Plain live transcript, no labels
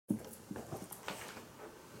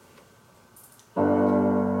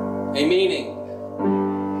a meaning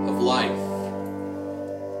of life.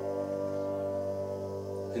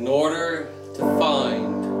 In order to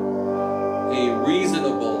find a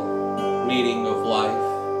reasonable meaning of life,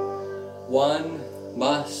 one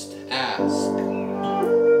must ask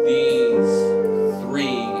these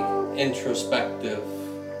three introspective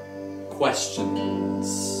questions.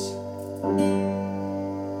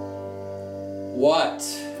 What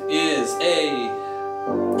is a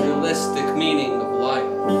realistic meaning of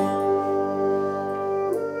life?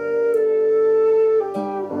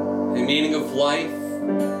 A meaning of life,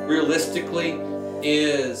 realistically,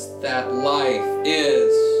 is that life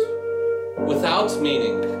is without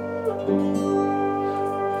meaning.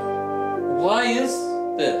 Why is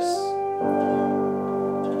this?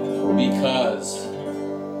 Because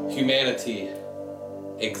humanity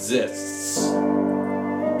exists.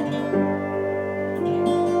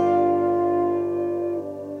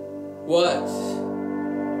 What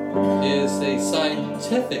is a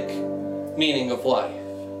scientific meaning of life?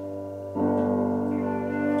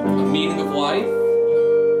 A meaning of life,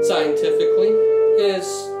 scientifically, is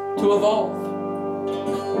to evolve.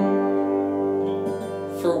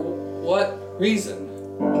 For what reason?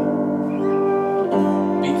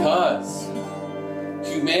 Because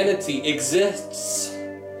humanity exists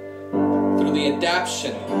through the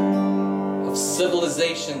adaptation of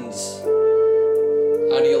civilization's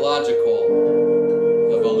ideological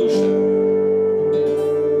evolution.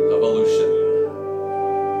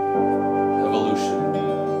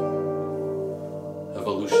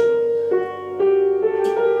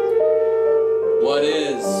 What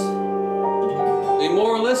is a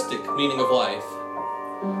moralistic meaning of life?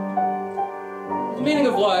 The meaning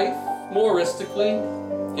of life, moralistically,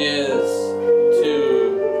 is to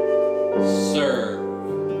serve.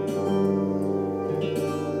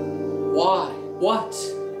 Why? What?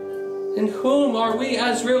 And whom are we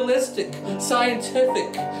as realistic,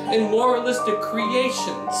 scientific, and moralistic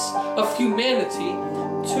creations of humanity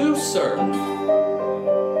to serve?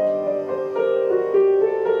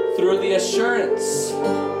 Through the assurance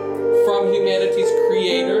from humanity's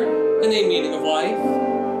creator and a meaning of life,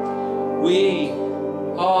 we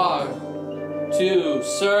are to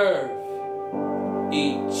serve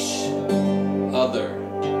each other.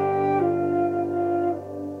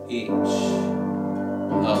 Each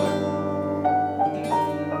other.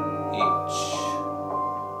 Each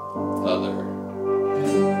other.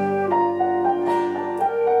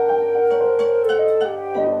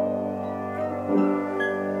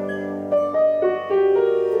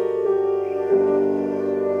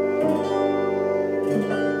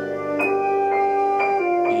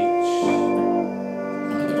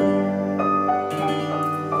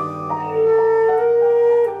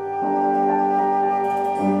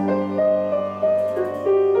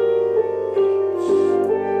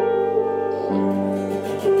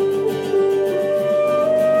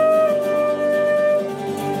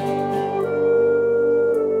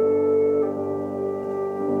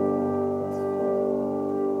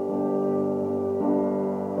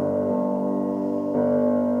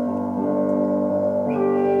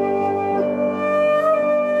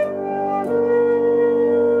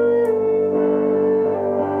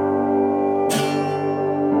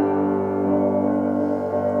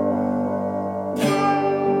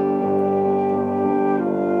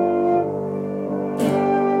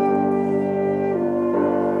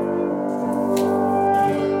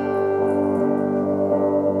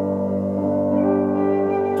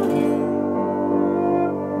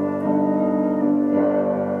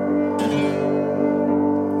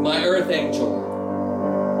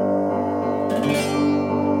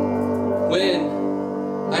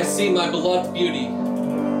 My beloved beauty,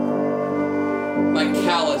 my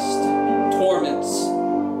calloused torments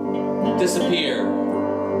disappear.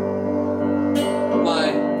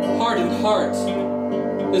 My hardened heart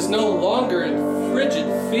is no longer in frigid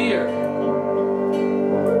fear.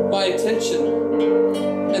 My attention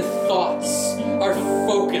and thoughts are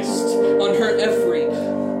focused on her every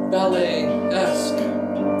ballet-esque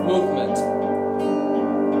movement.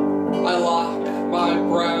 I lock my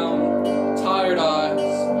brown, tired eyes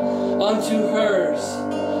onto hers,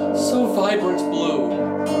 so vibrant blue,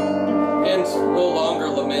 and no longer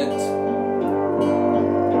lament.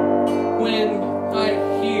 When I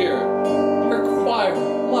hear her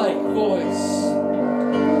choir-like voice,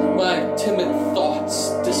 my timid thoughts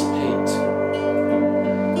dissipate.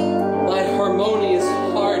 My harmonious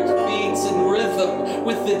heart beats in rhythm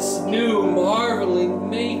with its new marveling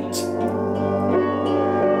mate.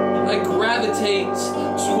 I gravitate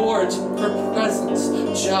towards her presence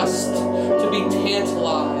just to be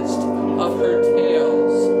tantalized of her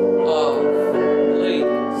tales of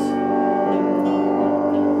ladies.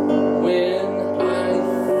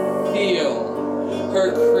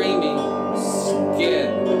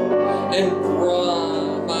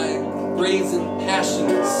 brazen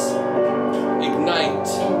passions ignite.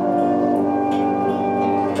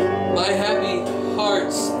 My happy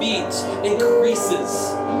heart's beat increases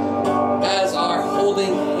as our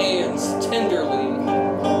holding hands tenderly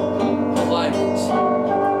plight.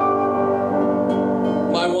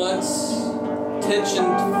 My once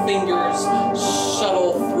tensioned fingers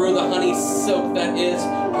shuttle through the honey silk that is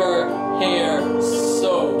her hair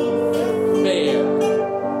so fair.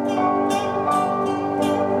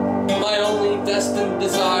 My only destined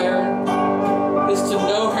desire is to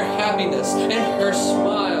know her happiness and her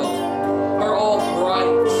smile are all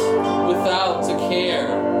bright without a care.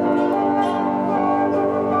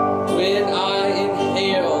 When I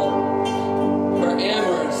inhale her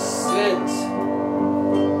amorous scent,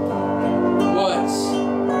 what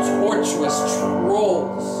tortuous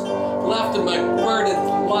trolls left in my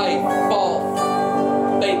burdened life fall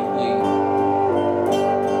faintly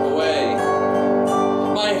away.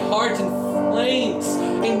 My heart in flames,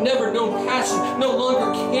 a never-known passion, no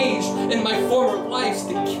longer caged in my former life's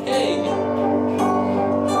decay.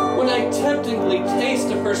 When I temptingly taste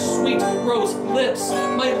of her sweet rose lips,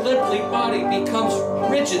 my limply body becomes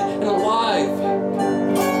rigid and alive.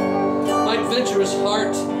 My adventurous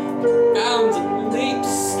heart bounds and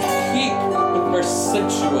leaps deep with her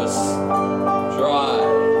sensuous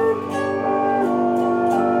drive.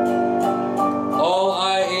 All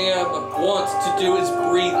I want to do is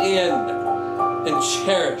breathe in and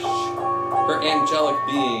cherish her angelic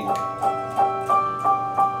being.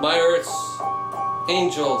 My earth's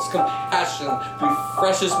angel's compassion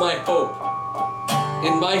refreshes my hope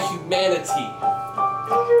in my humanity,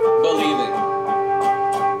 believing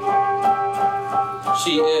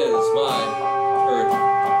she is my earth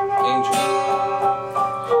angel.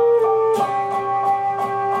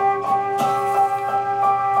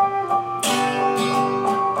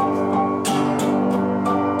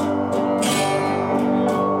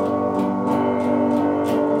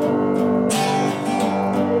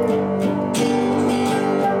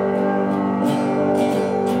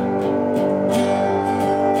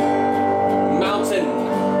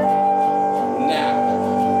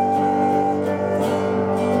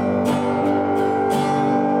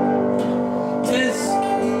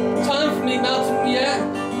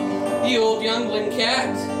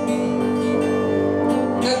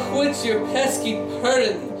 Your pesky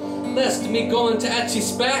purring, lest me go into atchy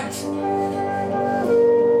spat.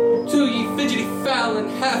 To ye fidgety fowl and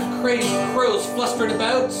half-crazed crows flustered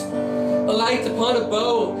about, alight upon a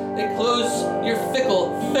bow, and close your fickle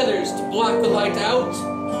feathers to block the light out.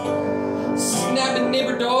 Snapping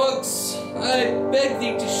neighbor dogs, I beg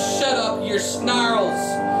thee to shut up your snarls.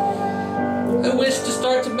 I wish to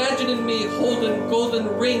start imagining me holding golden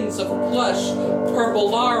rings of plush, purple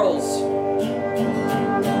laurels.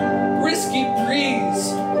 Risky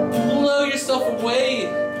breeze, blow yourself away.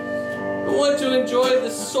 I want to enjoy the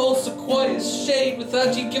soul sequoia's shade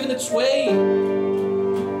without you giving its way.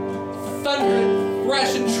 Thunder and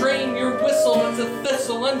thrash and train your whistle as a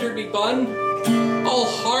thistle under me, bun. All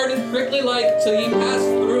hard and prickly like till you pass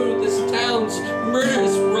through this town's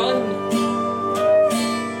murderous run.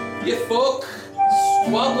 Ye folk,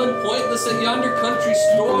 squabbling pointless at yonder country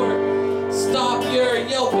store, stop your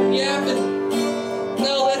yelping yapping.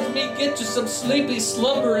 Now let me get you some sleepy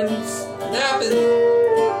slumber and napping.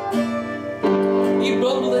 You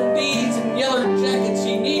bumbling beads and yeller jackets,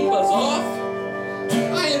 ye need buzz off.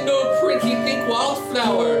 I am no pretty pink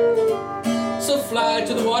wildflower, so fly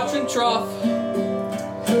to the watering trough.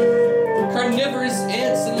 Carnivorous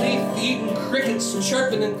ants and leaf-eating crickets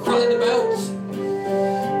chirping and crawling about.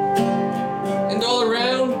 And all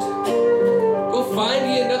around, go find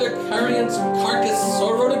ye another carrion's carcass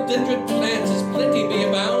or rhododendron plant as plenty be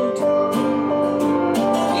abound.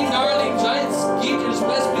 Ye gnarly giant skeeters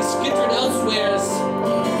best be skittering elsewheres.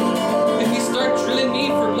 If ye start drilling me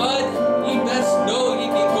for blood, ye best know ye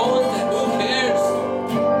be going to who cares.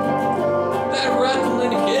 That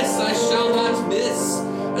rattling hiss I shall not miss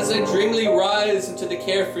as I dreamily rise into the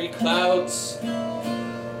carefree clouds.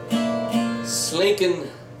 Slinking,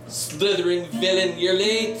 slithering villain, you're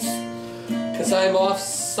late, 'cause I'm off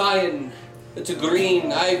sighing into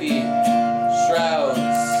green ivy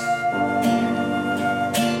shrouds.